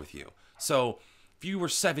that ride with you. So if you were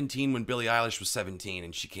 17 when Billie Eilish was 17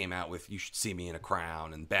 and she came out with You Should See Me in a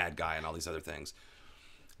Crown and Bad Guy and all these other things,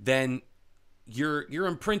 then you're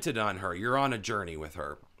imprinted on her. You're on a journey with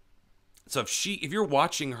her. So if you're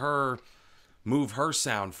watching her move her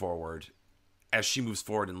sound forward as she moves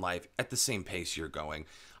forward in life at the same pace you're going,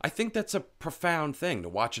 I think that's a profound thing to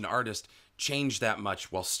watch an artist change that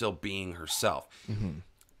much while still being herself.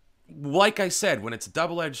 Like I said, when it's a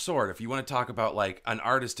double-edged sword, if you want to talk about like an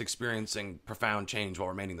artist experiencing profound change while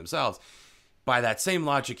remaining themselves, by that same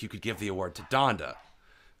logic, you could give the award to Donda,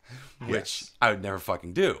 which I would never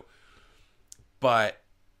fucking do. But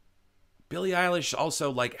Billie Eilish also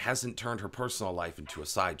like hasn't turned her personal life into a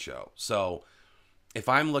sideshow. So if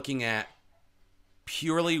I'm looking at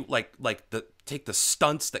purely take the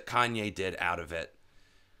stunts that Kanye did out of it,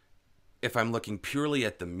 if I'm looking purely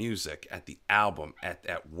at the music, at the album,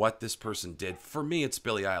 at what this person did, for me, it's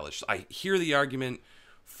Billie Eilish. I hear the argument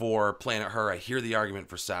for Planet Her. I hear the argument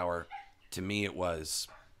for Sour. To me, it was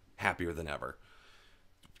Happier Than Ever.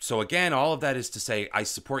 So again, all of that is to say, I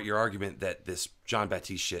support your argument that this Jon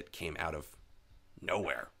Batiste shit came out of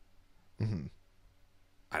nowhere.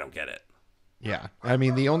 I don't get it. Yeah. I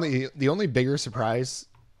mean, the only bigger surprise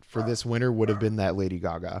for this winner would have been that Lady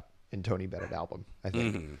Gaga and Tony Bennett album, I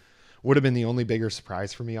think. Would have been the only bigger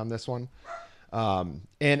surprise for me on this one. And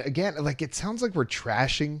again, like, it sounds like we're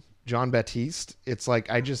trashing Jon Batiste. It's like,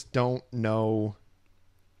 I just don't know,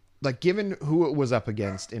 like, given who it was up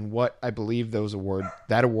against and what I believe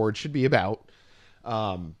that award should be about,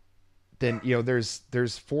 then, you know,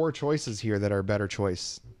 there's 4 choices here that are a better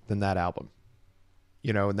choice than that album.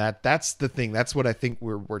 You know, and that's the thing. That's what I think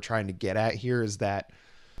we're trying to get at here, is that,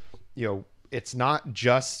 you know, it's not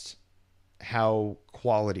just how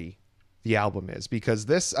quality the album is, because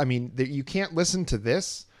this, I mean, you can't listen to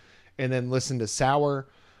this and then listen to Sour,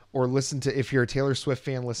 or listen to, if you're a Taylor Swift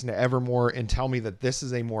fan, listen to Evermore and tell me that this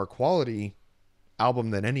is a more quality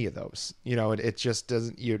album than any of those. You know, it just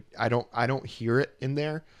doesn't, I don't hear it in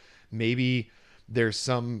there. Maybe there's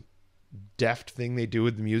some deft thing they do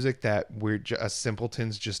with the music that us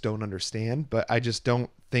simpletons just don't understand, but I just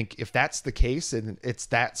don't think, if that's the case and it's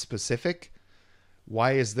that specific,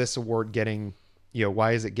 why is this award getting, you know,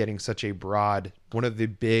 why is it getting such a broad, one of the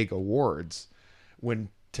big awards, when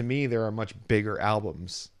to me there are much bigger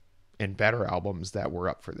albums and better albums that were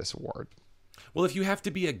up for this award? Well, if you have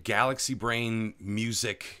to be a galaxy brain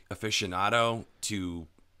music aficionado to,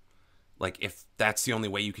 like, if that's the only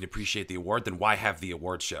way you can appreciate the award, then why have the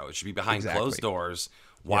award show? It should be behind closed doors.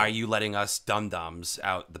 Why are you letting us dum-dums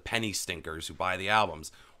out, the penny stinkers who buy the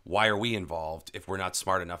albums? Why are we involved if we're not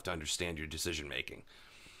smart enough to understand your decision making?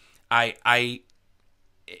 I'm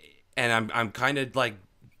kind of like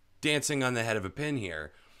dancing on the head of a pin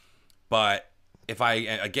here, but if I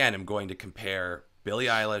again am going to compare Billie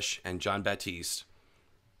Eilish and Jon Batiste,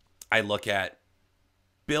 I look at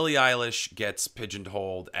Billie Eilish gets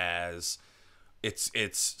pigeonholed as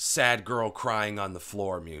it's sad girl crying on the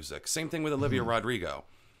floor music. Same thing with Olivia Rodrigo.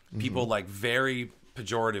 People like very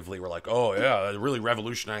pejoratively were like, oh yeah, really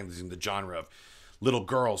revolutionizing the genre of little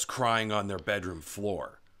girls crying on their bedroom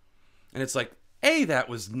floor. And it's like, A, that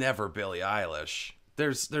was never Billie Eilish.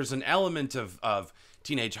 There's an element of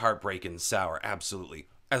teenage heartbreak in Sour, absolutely,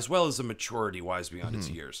 as well as a maturity-wise beyond its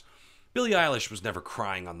years. Billie Eilish was never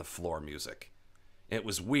crying on the floor music. It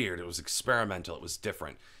was weird. It was experimental. It was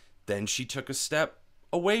different. Then she took a step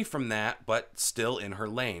away from that, but still in her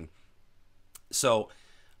lane. So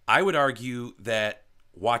I would argue that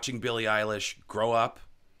watching Billie Eilish grow up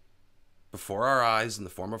before our eyes in the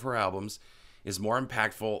form of her albums is more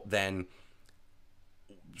impactful than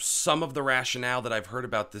some of the rationale that I've heard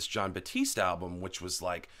about this Jon Batiste album, which was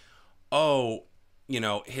like, oh, you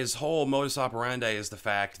know, his whole modus operandi is the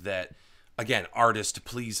fact that, again, artists to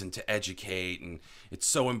please and to educate, and it's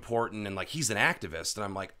so important, and like he's an activist, and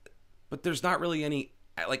I'm like, but there's not really any,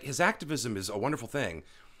 like, his activism is a wonderful thing,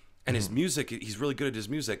 and his music, he's really good at his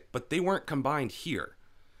music, but they weren't combined here.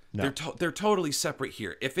 No. They're totally separate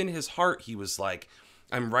here. If in his heart he was like,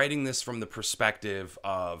 I'm writing this from the perspective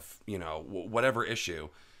of, you know, whatever issue,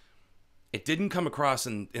 it didn't come across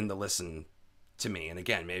in the listen to me. And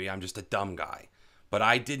again, maybe I'm just a dumb guy, but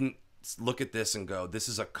I didn't look at this and go, this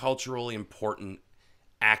is a culturally important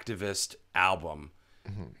activist album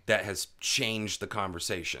that has changed the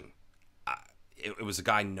conversation. It was a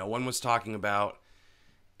guy no one was talking about.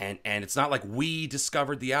 And it's not like we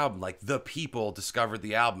discovered the album, like the people discovered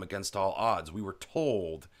the album against all odds. We were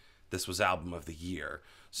told this was album of the year.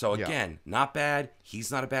 So again, not bad.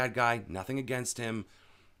 He's not a bad guy. Nothing against him.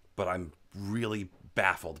 But I'm really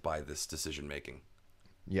baffled by this decision making.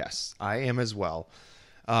 Yes, I am as well.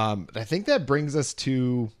 I think that brings us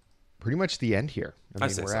to pretty much the end here. I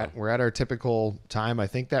mean, we're at our typical time. I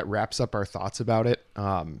think that wraps up our thoughts about it.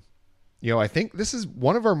 You know, I think this is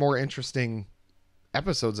one of our more interesting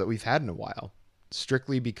episodes that we've had in a while,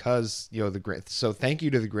 strictly because, you know, so thank you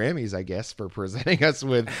to the Grammys, I guess, for presenting us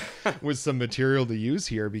with with some material to use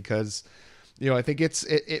here, because, you know, I think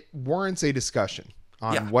it warrants a discussion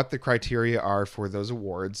on what the criteria are for those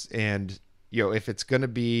awards, and, you know, if it's going to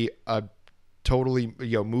be a totally,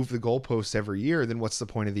 you know, move the goalposts every year, then what's the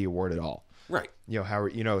point of the award at all? Right. You know, how,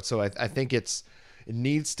 you know, so I think it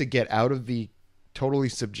needs to get out of the totally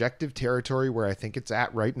subjective territory where I think it's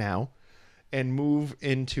at right now, and move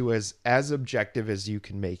into as objective as you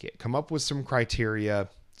can make it. Come up with some criteria,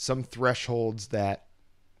 some thresholds that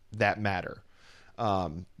matter.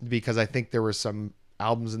 Because I think there were some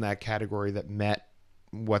albums in that category that met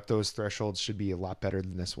what those thresholds should be a lot better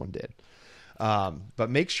than this one did. But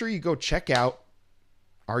make sure you go check out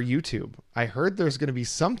our YouTube. I heard there's going to be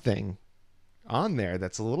something on there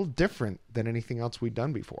that's a little different than anything else we've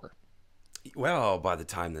done before. Well, by the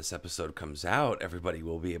time this episode comes out, everybody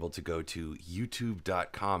will be able to go to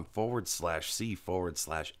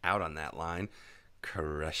youtube.com/c/out on that line.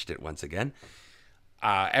 Crushed it once again.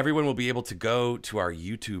 Everyone will be able to go to our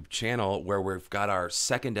YouTube channel, where we've got our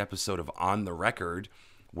second episode of On the Record,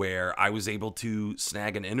 where I was able to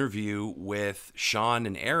snag an interview with Sean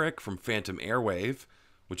and Eric from Phantom Airwave,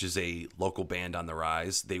 which is a local band on the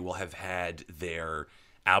rise. They will have had their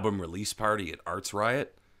album release party at Arts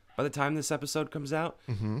Riot by the time this episode comes out.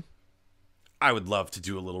 I would love to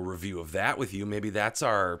do a little review of that with you. Maybe that's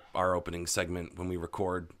our opening segment when we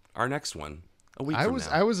record our next one a week from now.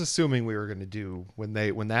 I was assuming we were going to do when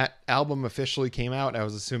that album officially came out. I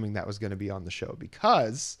was assuming that was going to be on the show,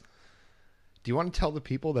 because do you want to tell the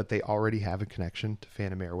people that they already have a connection to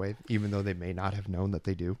Phantom Airwave, even though they may not have known that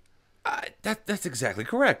they do? That's exactly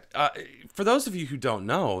correct. For those of you who don't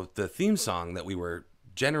know, the theme song that we were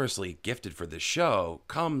generously gifted for this show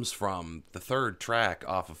comes from the third track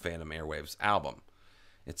off of Phantom Airwave's album.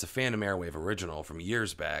 It's a Phantom Airwave original from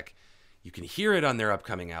years back. You can hear it on their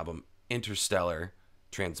upcoming album, Interstellar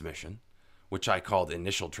Transmission, which I called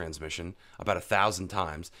Initial Transmission about 1,000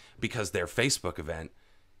 times because their Facebook event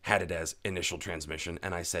had it as Initial Transmission,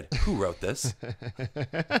 and I said, who wrote this?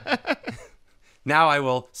 Now I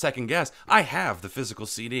will second guess. I have the physical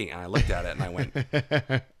CD, and I looked at it and I went,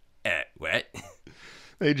 what?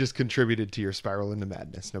 They just contributed to your spiral into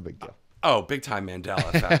madness. No big deal. Oh, big time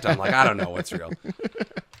Mandela effect. I'm like, I don't know what's real.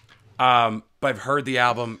 But I've heard the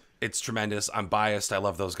album. It's tremendous. I'm biased. I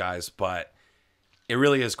love those guys, but it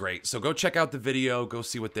really is great. So go check out the video. Go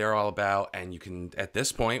see what they're all about. And you can, at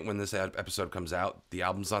this point, when this episode comes out, the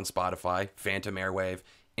album's on Spotify, Phantom Airwave,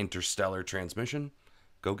 Interstellar Transmission.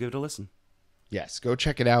 Go give it a listen. Yes, go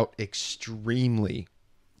check it out. Extremely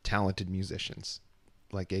talented musicians.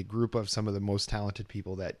 Like a group of some of the most talented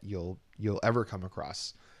people that you'll ever come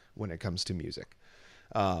across when it comes to music.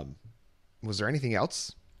 Was there anything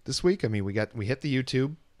else this week? I mean, we hit the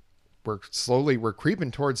YouTube. We're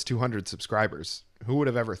creeping towards 200 subscribers. Who would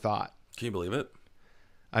have ever thought? Can you believe it?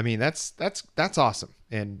 I mean, that's awesome.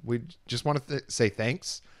 And we just want to say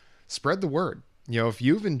thanks. Spread the word. You know, if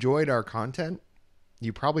you've enjoyed our content,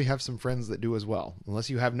 you probably have some friends that do as well. Unless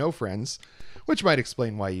you have no friends, which might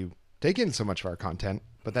explain why you take in so much of our content,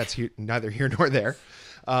 but that's neither here nor there.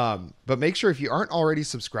 But make sure, if you aren't already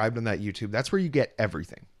subscribed on that YouTube, that's where you get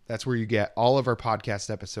everything. That's where you get all of our podcast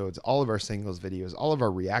episodes, all of our singles videos, all of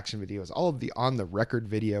our reaction videos, all of the on the record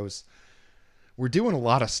videos. We're doing a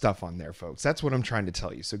lot of stuff on there, folks. That's what I'm trying to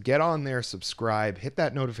tell you. So get on there, subscribe, hit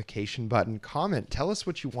that notification button, comment, tell us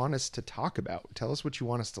what you want us to talk about. Tell us what you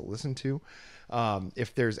want us to listen to.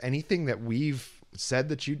 If there's anything that we've said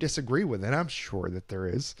that you disagree with, and I'm sure that there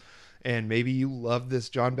is, and maybe you love this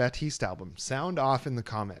Jon Batiste album, sound off in the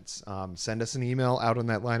comments. Send us an email,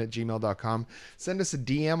 outonthatline@gmail.com. Send us a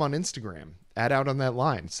DM on Instagram,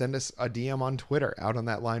 @outonthatline. Send us a DM on Twitter,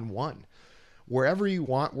 outonthatline1. Wherever you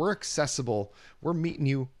want, we're accessible. We're meeting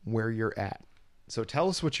you where you're at. So tell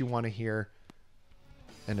us what you want to hear.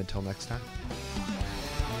 And until next time.